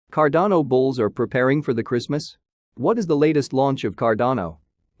Cardano bulls are preparing for the Christmas? What is the latest launch of Cardano?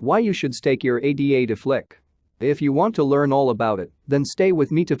 Why you should stake your ADA to Flick? If you want to learn all about it, then stay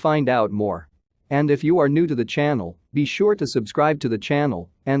with me to find out more. And if you are new to the channel, be sure to subscribe to the channel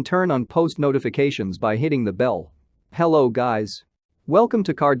and turn on post notifications by hitting the bell. Hello guys. Welcome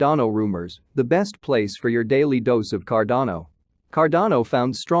to Cardano Rumors, the best place for your daily dose of Cardano. Cardano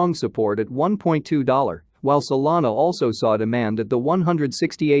found strong support at $1.2, while Solana also saw demand at the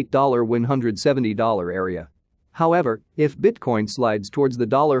 $168-$170 area. However, if Bitcoin slides towards the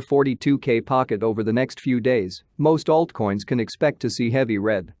 $42K pocket over the next few days, most altcoins can expect to see heavy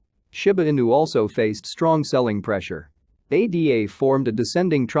red. Shiba Inu also faced strong selling pressure. ADA formed a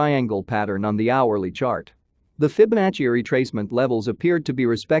descending triangle pattern on the hourly chart. The Fibonacci retracement levels appeared to be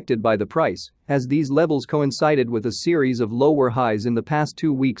respected by the price, as these levels coincided with a series of lower highs in the past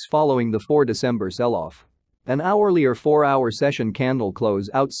 2 weeks following the 4 December sell-off. An hourly or 4-hour session candle close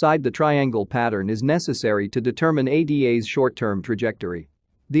outside the triangle pattern is necessary to determine ADA's short-term trajectory.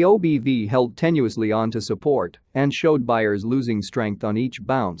 The OBV held tenuously onto support and showed buyers losing strength on each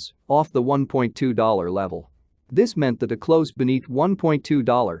bounce off the $1.2 level. This meant that a close beneath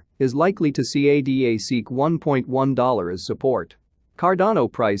 $1.2 is likely to see ADA seek $1.1 as support.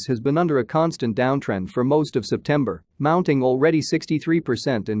 Cardano price has been under a constant downtrend for most of September, mounting already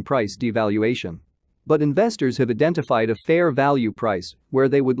 63% in price devaluation. But investors have identified a fair value price where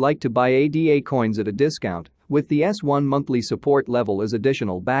they would like to buy ADA coins at a discount, with the S1 monthly support level as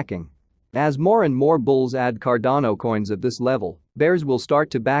additional backing. As more and more bulls add Cardano coins at this level, bears will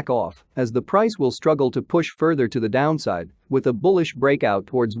start to back off as the price will struggle to push further to the downside, with a bullish breakout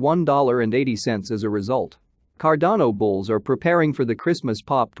towards $1.80 as a result. Cardano bulls are preparing for the Christmas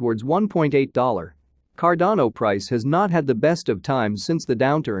pop towards $1.8. Cardano price has not had the best of times since the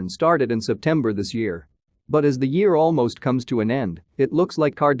downturn started in September this year. But as the year almost comes to an end, it looks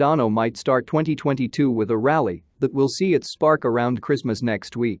like Cardano might start 2022 with a rally that will see it spark around Christmas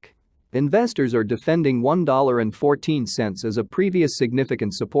next week. Investors are defending $1.14 as a previous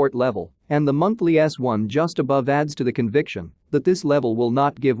significant support level, and the monthly S1 just above adds to the conviction that this level will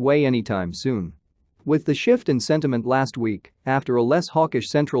not give way anytime soon. With the shift in sentiment last week, after a less hawkish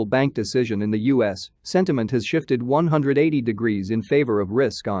central bank decision in the US, sentiment has shifted 180 degrees in favor of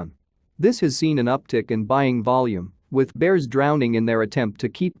risk on. This has seen an uptick in buying volume, with bears drowning in their attempt to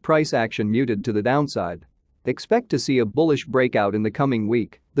keep price action muted to the downside. Expect to see a bullish breakout in the coming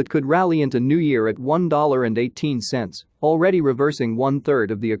week that could rally into New Year at $1.18, already reversing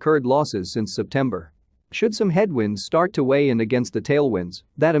 1/3 of the occurred losses since September. Should some headwinds start to weigh in against the tailwinds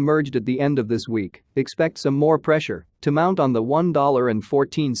that emerged at the end of this week, expect some more pressure to mount on the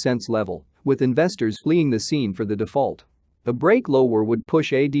 $1.14 level, with investors fleeing the scene for the default. A break lower would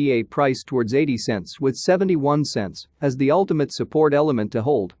push ADA price towards 80 cents with 71 cents as the ultimate support element to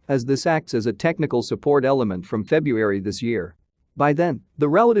hold, as this acts as a technical support element from February this year. By then, the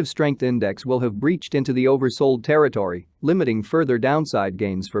relative strength index will have breached into the oversold territory, limiting further downside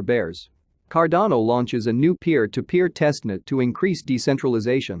gains for bears. Cardano launches a new peer-to-peer testnet to increase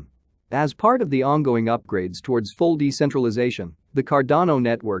decentralization. As part of the ongoing upgrades towards full decentralization, the Cardano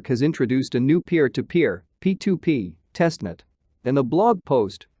network has introduced a new peer-to-peer (P2P) testnet. In a blog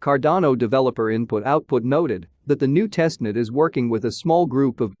post, Cardano developer Input-Output noted that the new testnet is working with a small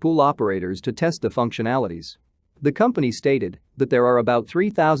group of pool operators to test the functionalities. The company stated that there are about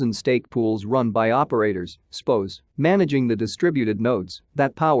 3,000 stake pools run by operators, SPOs, managing the distributed nodes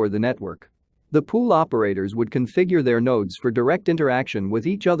that power the network. The pool operators would configure their nodes for direct interaction with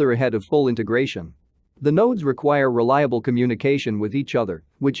each other ahead of full integration. The nodes require reliable communication with each other,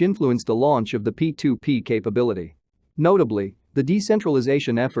 which influenced the launch of the P2P capability. Notably, the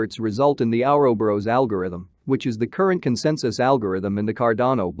decentralization efforts result in the Ouroboros algorithm, which is the current consensus algorithm in the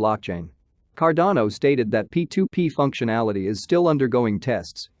Cardano blockchain. Cardano stated that P2P functionality is still undergoing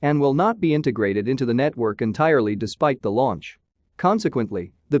tests and will not be integrated into the network entirely despite the launch.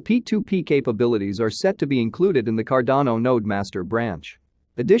 Consequently, the P2P capabilities are set to be included in the Cardano Node Master branch.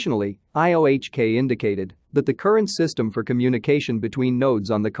 Additionally, IOHK indicated that the current system for communication between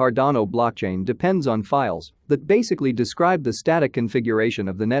nodes on the Cardano blockchain depends on files that basically describe the static configuration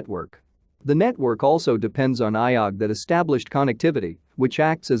of the network. The network also depends on IOG that established connectivity, which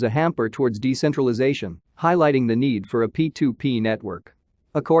acts as a hamper towards decentralization, highlighting the need for a P2P network.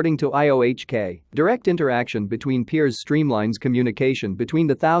 According to IOHK, direct interaction between peers streamlines communication between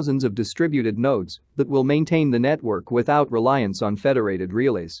the thousands of distributed nodes that will maintain the network without reliance on federated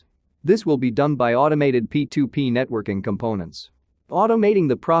relays. This will be done by automated P2P networking components. Automating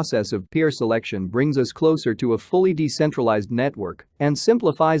the process of peer selection brings us closer to a fully decentralized network and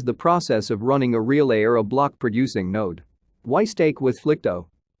simplifies the process of running a relay or a block-producing node. Why stake with Flicto?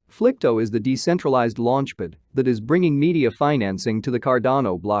 Flicto is the decentralized launchpad that is bringing media financing to the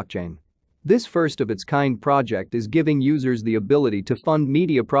Cardano blockchain. This first-of-its-kind project is giving users the ability to fund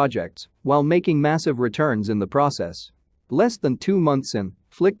media projects while making massive returns in the process. Less than 2 months in,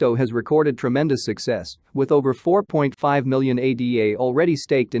 Flicto has recorded tremendous success, with over 4.5 million ADA already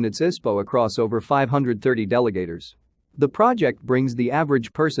staked in its ISPO across over 530 delegators. The project brings the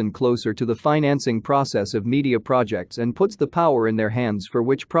average person closer to the financing process of media projects and puts the power in their hands for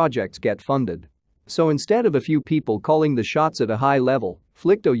which projects get funded. So instead of a few people calling the shots at a high level,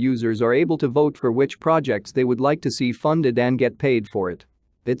 Flicto users are able to vote for which projects they would like to see funded and get paid for it.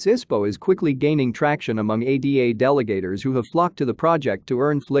 Its ISPO is quickly gaining traction among ADA delegators who have flocked to the project to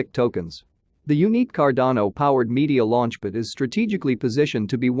earn Flick tokens. The unique Cardano-powered media launchpad is strategically positioned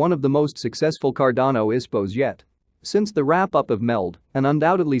to be one of the most successful Cardano ISPOs yet. Since the wrap-up of MELD, an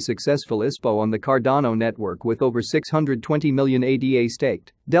undoubtedly successful ISPO on the Cardano network with over 620 million ADA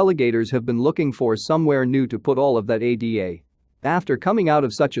staked, delegators have been looking for somewhere new to put all of that ADA. After coming out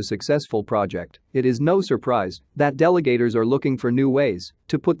of such a successful project, it is no surprise that delegators are looking for new ways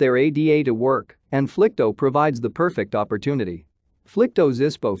to put their ADA to work, and Flicto provides the perfect opportunity. Flicto's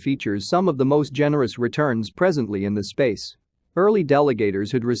ISPO features some of the most generous returns presently in the space. Early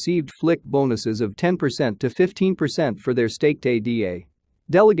delegators had received Flick bonuses of 10% to 15% for their staked ADA.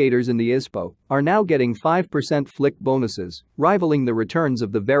 Delegators in the ISPO are now getting 5% Flick bonuses, rivaling the returns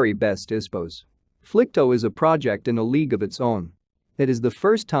of the very best ISPOs. Flicto is a project in a league of its own. It is the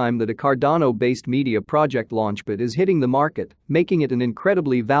first time that a Cardano-based media project launchpad is hitting the market, making it an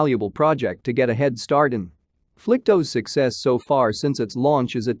incredibly valuable project to get a head start in. Flicto's success so far since its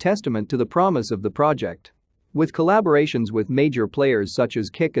launch is a testament to the promise of the project. With collaborations with major players such as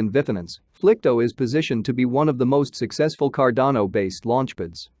Kik and Vifinance, Flicto is positioned to be one of the most successful Cardano-based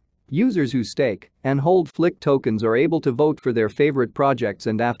launchpads. Users who stake and hold Flick tokens are able to vote for their favorite projects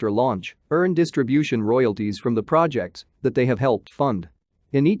and after launch, earn distribution royalties from the projects that they have helped fund.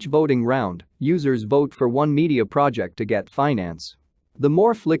 In each voting round, users vote for one media project to get finance. The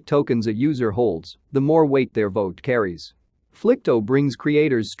more Flick tokens a user holds, the more weight their vote carries. Flicto brings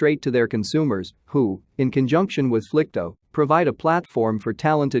creators straight to their consumers who, in conjunction with Flicto, provide a platform for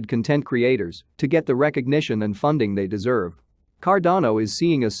talented content creators to get the recognition and funding they deserve. Cardano is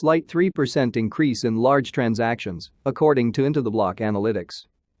seeing a slight 3% increase in large transactions, according to Into the Block analytics.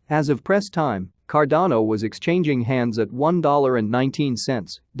 As of press time, Cardano was exchanging hands at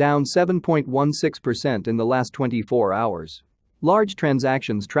 $1.19, down 7.16% in the last 24 hours. Large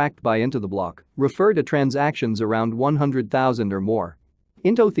transactions tracked by Into the Block refer to transactions around 100,000 or more.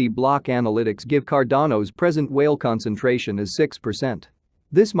 Into the Block analytics give Cardano's present whale concentration as 6%.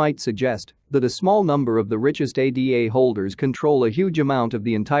 This might suggest that a small number of the richest ADA holders control a huge amount of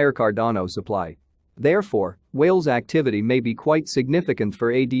the entire Cardano supply. Therefore, whales activity may be quite significant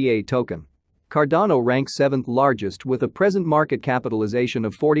for ADA token. Cardano ranks 7th largest with a present market capitalization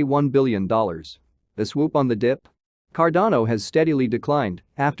of $41 billion. A swoop on the dip? Cardano has steadily declined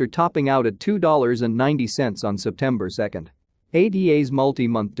after topping out at $2.90 on September 2. ADA's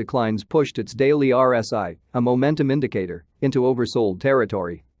multi-month declines pushed its daily RSI, a momentum indicator, into oversold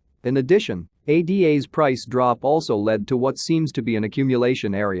territory. In addition, ADA's price drop also led to what seems to be an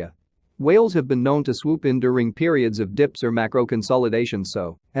accumulation area. Whales have been known to swoop in during periods of dips or macro consolidation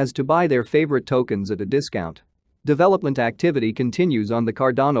so as to buy their favorite tokens at a discount. Development activity continues on the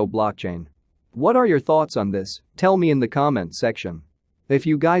Cardano blockchain. What are your thoughts on this? Tell me in the comment section. If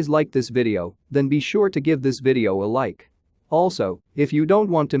you guys like this video, then be sure to give this video a like. Also, if you don't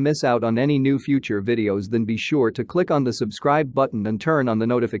want to miss out on any new future videos, then be sure to click on the subscribe button and turn on the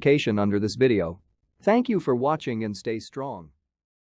notification under this video. Thank you for watching and stay strong.